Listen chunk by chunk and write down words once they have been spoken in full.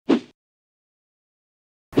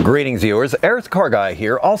Greetings viewers, Eric the Car Guy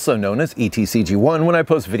here, also known as ETCG1 when I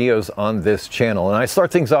post videos on this channel. And I start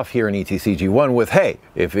things off here in ETCG1 with, hey,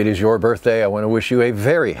 if it is your birthday, I want to wish you a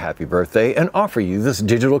very happy birthday and offer you this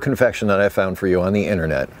digital confection that I found for you on the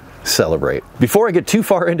internet. Celebrate. Before I get too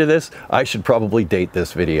far into this, I should probably date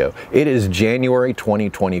this video. It is January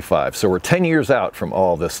 2025, so we're 10 years out from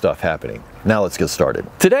all this stuff happening. Now let's get started.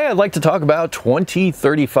 Today I'd like to talk about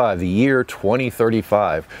 2035, the year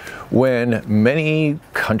 2035, when many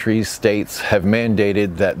countries, states have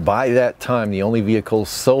mandated that by that time the only vehicles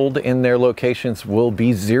sold in their locations will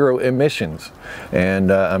be zero emissions.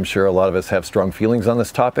 And I'm sure a lot of us have strong feelings on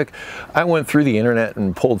this topic. I went through the internet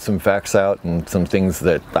and pulled some facts out and some things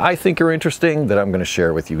that I think are interesting that I'm going to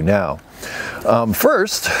share with you now.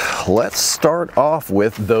 First, let's start off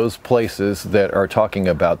with those places that are talking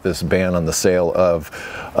about this ban on the sale of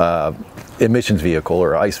emissions vehicle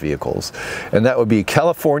or ICE vehicles. And that would be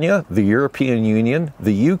California, the European Union,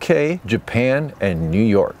 the UK, Japan, and New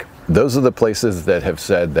York. Those are the places that have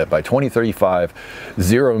said that by 2035,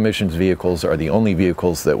 zero emissions vehicles are the only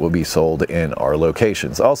vehicles that will be sold in our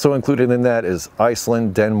locations. Also included in that is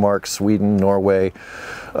Iceland, Denmark, Sweden, Norway,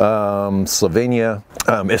 Slovenia.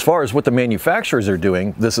 As far as what the manufacturers are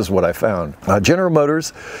doing, this is what I found. General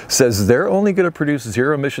Motors says they're only going to produce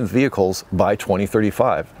zero emissions vehicles by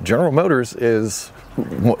 2035. General Motors is,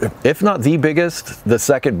 if not the biggest, the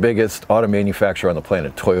second biggest auto manufacturer on the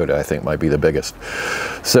planet. Toyota, I think, might be the biggest.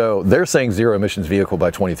 So they're saying zero emissions vehicle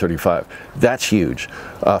by 2035. That's huge.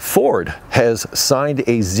 Ford has signed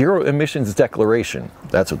a zero emissions declaration.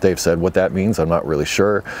 That's what they've said. What that means, I'm not really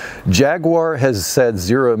sure. Jaguar has said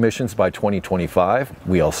zero emissions by 2025.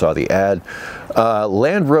 We all saw the ad.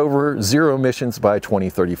 Land Rover, zero emissions by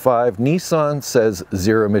 2035. Nissan says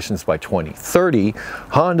zero emissions by 2030.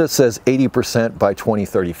 Honda says 80% by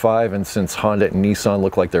 2035, and since Honda and Nissan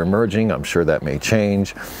look like they're merging, I'm sure that may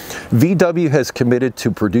change. VW has committed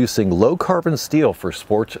to producing low carbon steel for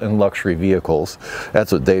sports and luxury vehicles.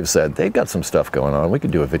 That's what they've said. They've got some stuff going on. We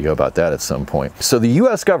could do a video about that at some point. So the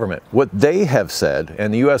US government, what they have said,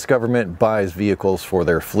 and the US government buys vehicles for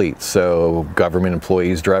their fleet. So government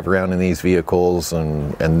employees drive around in these vehicles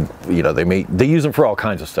and you know, they use them for all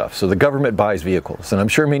kinds of stuff. So the government buys vehicles, and I'm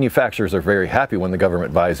sure manufacturers are very happy when the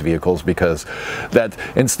government buys vehicles, because that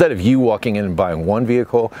instead of you walking in and buying one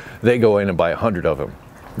vehicle, they go in and buy 100 of them,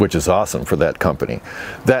 which is awesome for that company.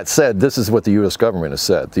 That said, this is what the U.S. government has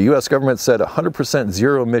said. The U.S. government said 100%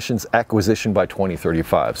 zero emissions acquisition by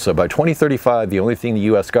 2035. So by 2035, the only thing the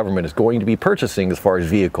U.S. government is going to be purchasing as far as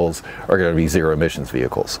vehicles are going to be zero emissions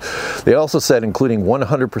vehicles. They also said including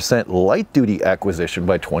 100% light duty acquisition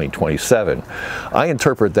by 2027. I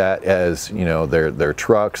interpret that as, you know, their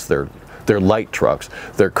trucks, their light trucks,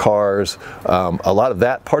 their cars, a lot of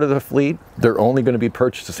that part of the fleet, they're only going to be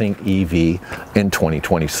purchasing EV in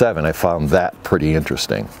 2027. I found that pretty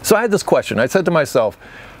interesting. So I had this question. I said to myself,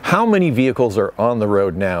 how many vehicles are on the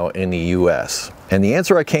road now in the US? And the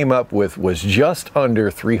answer I came up with was just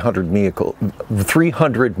under 300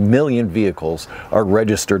 million vehicles are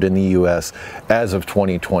registered in the US as of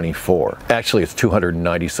 2024. Actually, it's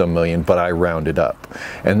 290 some million, but I rounded up.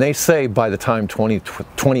 And they say by the time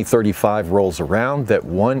 2035 rolls around that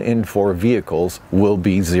 1 in 4 vehicles will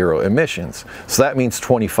be zero emissions. So that means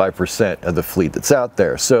 25% of the fleet that's out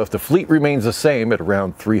there. So if the fleet remains the same at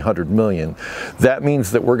around 300 million, that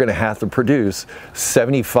means that we're going to have to produce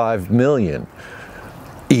 75 million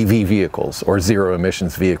EV vehicles or zero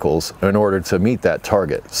emissions vehicles in order to meet that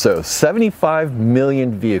target. So 75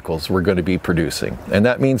 million vehicles we're going to be producing. And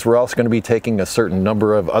that means we're also going to be taking a certain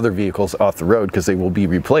number of other vehicles off the road because they will be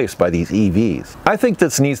replaced by these EVs. I think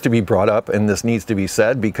this needs to be brought up and this needs to be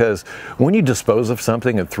said, because when you dispose of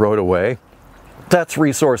something and throw it away, that's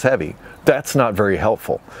resource heavy. That's not very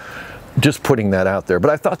helpful. Just putting that out there.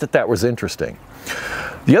 But I thought that was interesting.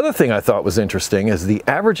 The other thing I thought was interesting is the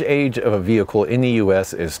average age of a vehicle in the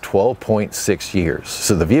US is 12.6 years.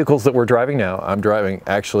 So the vehicles that we're driving now, I'm driving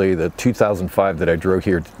actually the 2005 that I drove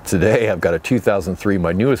here today. I've got a 2003.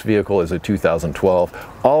 My newest vehicle is a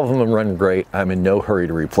 2012. All of them run great. I'm in no hurry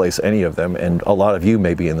to replace any of them, and a lot of you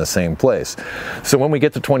may be in the same place. So when we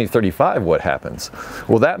get to 2035, what happens?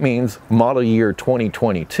 Well, that means model year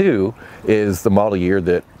 2022 is the model year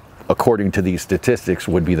that, according to these statistics,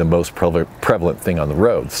 would be the most prevalent thing on the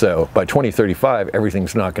road. So by 2035,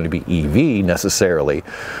 everything's not going to be EV necessarily,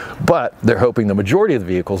 but they're hoping the majority of the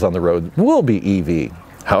vehicles on the road will be EV.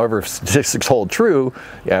 However, if statistics hold true,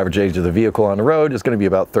 the average age of the vehicle on the road is going to be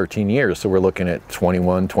about 13 years. So we're looking at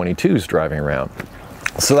 21, 22s driving around.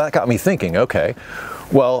 So that got me thinking, okay,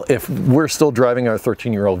 Well, if we're still driving our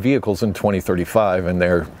 13-year-old vehicles in 2035 and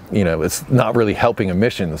they're, it's not really helping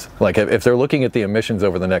emissions, like if they're looking at the emissions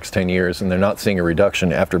over the next 10 years and they're not seeing a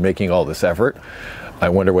reduction after making all this effort, I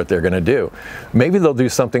wonder what they're going to do. Maybe they'll do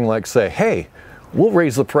something like say, hey, we'll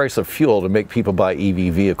raise the price of fuel to make people buy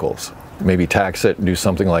EV vehicles. Maybe tax it and do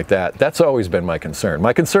something like that. That's always been my concern.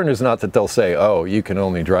 My concern is not that they'll say, oh, you can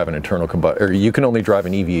only drive an internal combustion, or you can only drive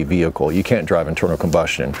an EV vehicle. You can't drive internal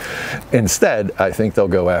combustion. Instead, I think they'll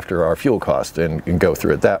go after our fuel cost and go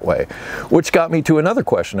through it that way. Which got me to another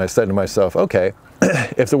question. I said to myself, okay,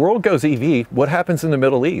 if the world goes EV, what happens in the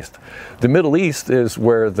Middle East? The Middle East is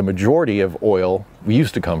where the majority of oil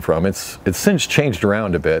used to come from. It's since changed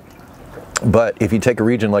around a bit. But if you take a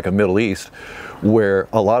region like a Middle East, where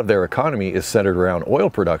a lot of their economy is centered around oil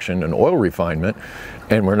production and oil refinement,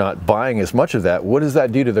 and we're not buying as much of that, what does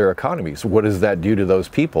that do to their economies? What does that do to those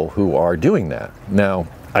people who are doing that? Now,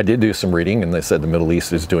 I did do some reading, and they said the Middle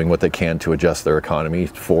East is doing what they can to adjust their economy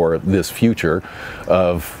for this future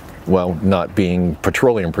of, well, not being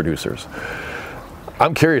petroleum producers.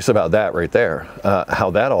 I'm curious about that right there, how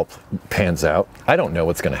that all pans out. I don't know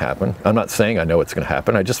what's going to happen. I'm not saying I know what's going to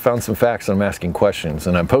happen. I just found some facts and I'm asking questions,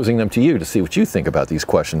 and I'm posing them to you to see what you think about these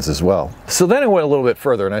questions as well. So then I went a little bit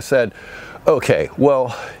further and I said, okay,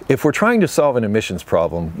 well, if we're trying to solve an emissions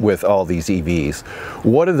problem with all these EVs,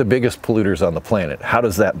 what are the biggest polluters on the planet? How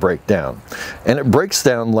does that break down? And it breaks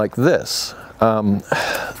down like this.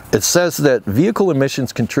 It says that vehicle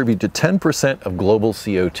emissions contribute to 10% of global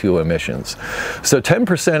CO2 emissions. So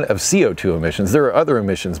 10% of CO2 emissions, there are other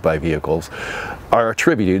emissions by vehicles, are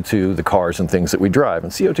attributed to the cars and things that we drive.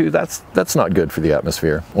 And CO2, that's not good for the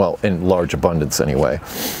atmosphere. Well, in large abundance anyway.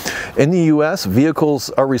 In the US, vehicles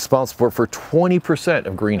are responsible for 20%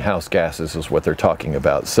 of greenhouse gases is what they're talking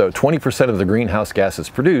about. So 20% of the greenhouse gases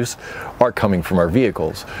produced are coming from our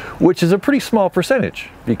vehicles, which is a pretty small percentage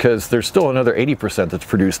because there's still another 80% that's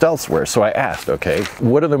produced elsewhere. So I asked, okay,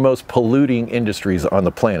 what are the most polluting industries on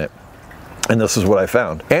the planet? And this is what I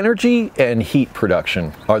found. Energy and heat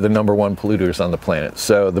production are the #1 polluters on the planet.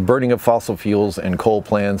 So the burning of fossil fuels and coal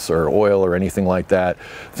plants or oil or anything like that,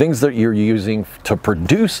 things that you're using to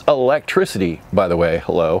produce electricity, by the way,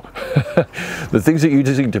 hello. The things that you're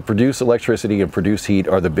using to produce electricity and produce heat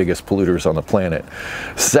are the biggest polluters on the planet.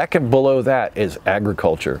 Second below that is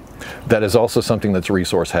agriculture. That is also something that's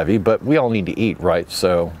resource heavy, but we all need to eat, right?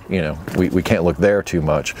 So, we can't look there too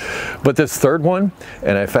much. But this third one,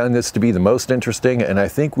 and I found this to be the most interesting, and I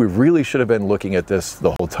think we really should have been looking at this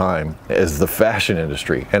the whole time, is the fashion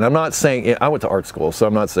industry. And I'm not saying, I went to art school, so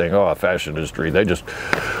I'm not saying, oh, fashion industry,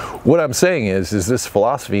 what I'm saying is this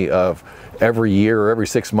philosophy of every year or every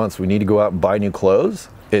 6 months we need to go out and buy new clothes.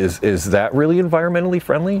 Is that really environmentally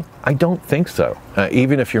friendly? I don't think so.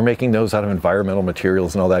 Even if you're making those out of environmental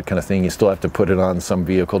materials and all that kind of thing, you still have to put it on some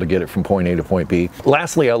vehicle to get it from point A to point B.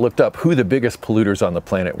 Lastly, I looked up who the biggest polluters on the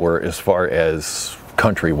planet were as far as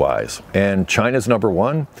country-wise, and China's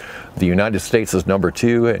 #1, the United States is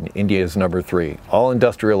 #2, and India is #3, all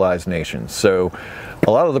industrialized nations. So a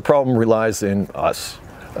lot of the problem relies in us,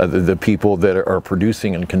 the people that are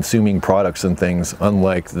producing and consuming products and things,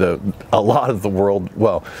 unlike a lot of the world,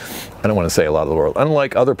 well, I don't want to say a lot of the world,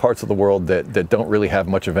 unlike other parts of the world that don't really have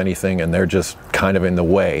much of anything, and they're just kind of in the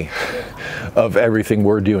way of everything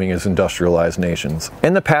we're doing as industrialized nations.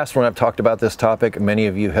 In the past, when I've talked about this topic, many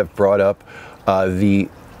of you have brought up the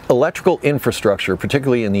electrical infrastructure,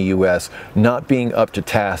 particularly in the US, not being up to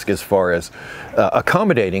task as far as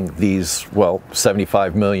accommodating these,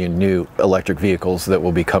 75 million new electric vehicles that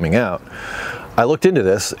will be coming out. I looked into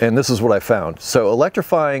this, and this is what I found. So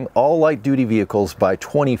electrifying all light-duty vehicles by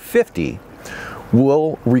 2050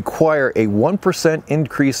 will require a 1%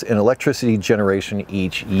 increase in electricity generation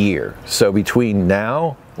each year. So between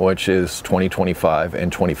now, which is 2025,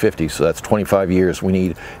 and 2050, so that's 25 years, we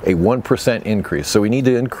need a 1% increase. So we need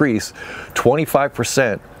to increase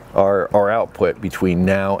 25% our output between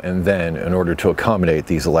now and then in order to accommodate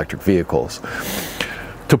these electric vehicles.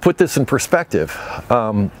 To put this in perspective,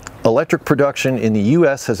 electric production in the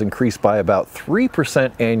US has increased by about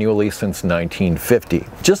 3% annually since 1950.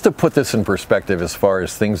 Just to put this in perspective as far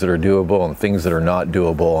as things that are doable and things that are not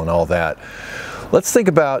doable and all that, let's think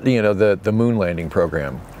about the moon landing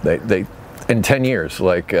program. They in 10 years,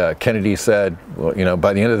 like Kennedy said,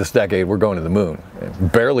 by the end of this decade, we're going to the moon.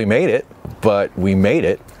 Barely made it, but we made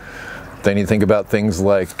it. Then you think about things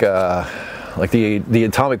like the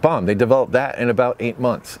atomic bomb. They developed that in about 8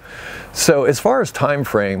 months. So as far as time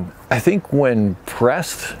frame, I think when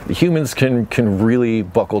pressed, humans can really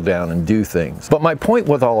buckle down and do things. But my point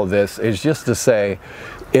with all of this is just to say,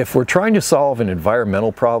 if we're trying to solve an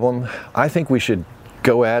environmental problem, I think we should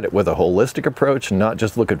go at it with a holistic approach and not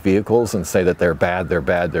just look at vehicles and say that they're bad, they're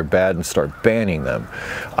bad, they're bad, and start banning them.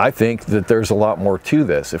 I think that there's a lot more to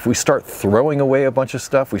this. If we start throwing away a bunch of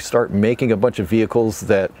stuff, we start making a bunch of vehicles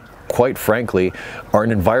that, quite frankly, are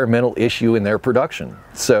an environmental issue in their production.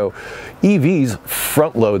 So EVs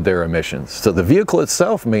front load their emissions. So the vehicle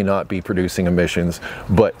itself may not be producing emissions,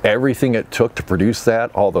 but everything it took to produce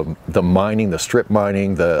that, all the mining, the strip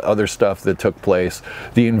mining, the other stuff that took place,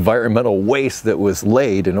 the environmental waste that was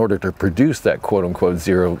laid in order to produce that quote unquote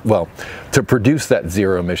zero, well, to produce that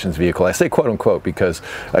zero emissions vehicle. I say quote unquote because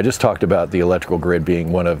I just talked about the electrical grid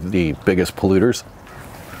being one of the biggest polluters.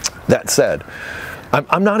 That said,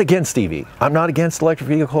 I'm not against EV. I'm not against electric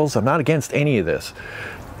vehicles. I'm not against any of this.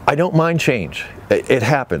 I don't mind change. It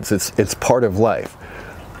happens. It's part of life.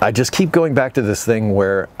 I just keep going back to this thing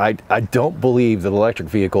where I don't believe that electric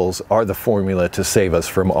vehicles are the formula to save us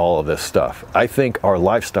from all of this stuff. I think our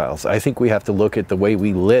lifestyles, I think we have to look at the way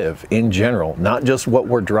we live in general, not just what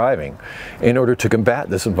we're driving, in order to combat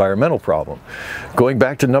this environmental problem. Going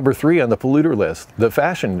back to number 3 on the polluter list, the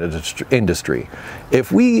fashion industry.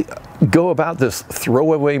 If we go about this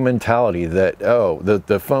throwaway mentality that, oh,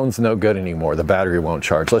 the phone's no good anymore, the battery won't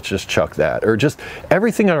charge, let's just chuck that, or just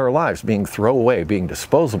everything in our lives being throwaway, being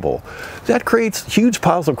disposable, that creates huge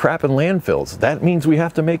piles of crap in landfills. That means we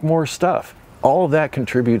have to make more stuff. All of that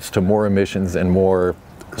contributes to more emissions and more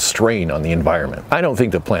strain on the environment. I don't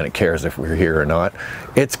think the planet cares if we're here or not.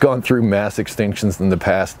 It's gone through mass extinctions in the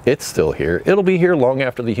past. It's still here. It'll be here long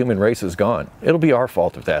after the human race is gone. It'll be our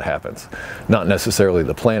fault if that happens, not necessarily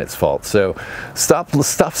the planet's fault. So stop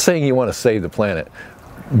saying you want to save the planet,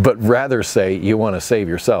 but rather say you want to save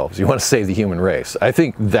yourselves. You want to save the human race. I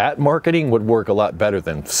think that marketing would work a lot better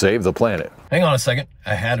than save the planet. Hang on a second.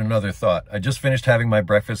 I had another thought. I just finished having my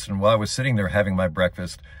breakfast, and while I was sitting there having my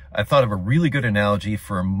breakfast, I thought of a really good analogy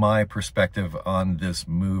for my perspective on this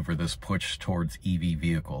move or this push towards EV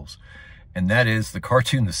vehicles. And that is the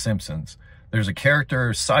cartoon The Simpsons. There's a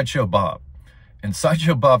character, Sideshow Bob. And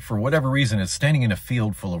Sideshow Bob, for whatever reason, is standing in a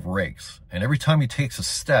field full of rakes. And every time he takes a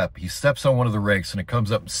step, he steps on one of the rakes and it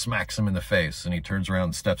comes up and smacks him in the face. And he turns around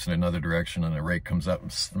and steps in another direction and the rake comes up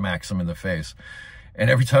and smacks him in the face. And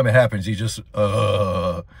every time it happens, he just,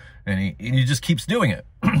 and he just keeps doing it.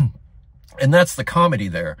 And that's the comedy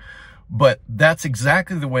there. But that's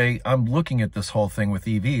exactly the way I'm looking at this whole thing with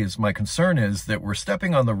EVs. My concern is that we're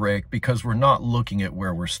stepping on the rake because we're not looking at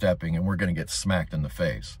where we're stepping and we're going to get smacked in the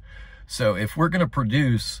face. So if we're going to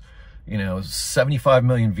produce, 75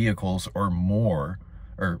 million vehicles or more,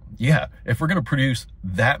 if we're going to produce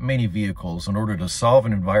that many vehicles in order to solve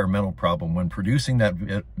an environmental problem, when producing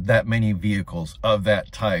that many vehicles of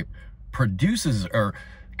that type produces or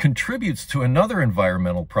contributes to another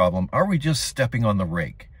environmental problem, are we just stepping on the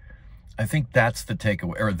rake? I think that's the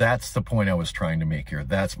takeaway, or that's the point I was trying to make here.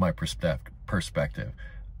 That's my perspective.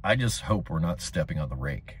 I just hope we're not stepping on the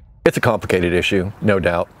rake. It's a complicated issue, no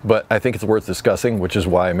doubt, but I think it's worth discussing, which is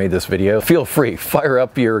why I made this video. Feel free, fire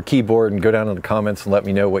up your keyboard and go down in the comments and let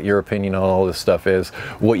me know what your opinion on all this stuff is,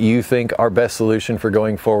 what you think our best solution for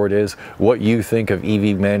going forward is, what you think of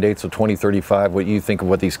EV mandates of 2035, what you think of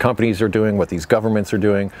what these companies are doing, what these governments are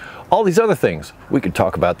doing, all these other things. We could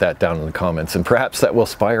talk about that down in the comments, and perhaps that will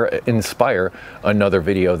inspire another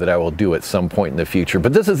video that I will do at some point in the future.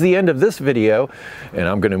 But this is the end of this video, and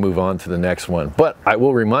I'm going to move on to the next one. But I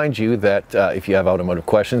will remind you that if you have automotive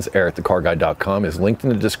questions, ericthecarguy.com is linked in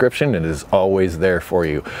the description and is always there for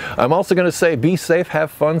you. I'm also going to say be safe,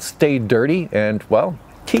 have fun, stay dirty, and, well,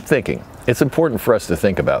 keep thinking. It's important for us to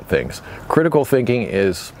think about things. Critical thinking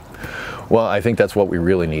is, well, I think that's what we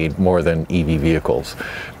really need more than EV vehicles.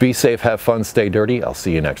 Be safe, have fun, stay dirty. I'll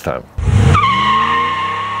see you next time.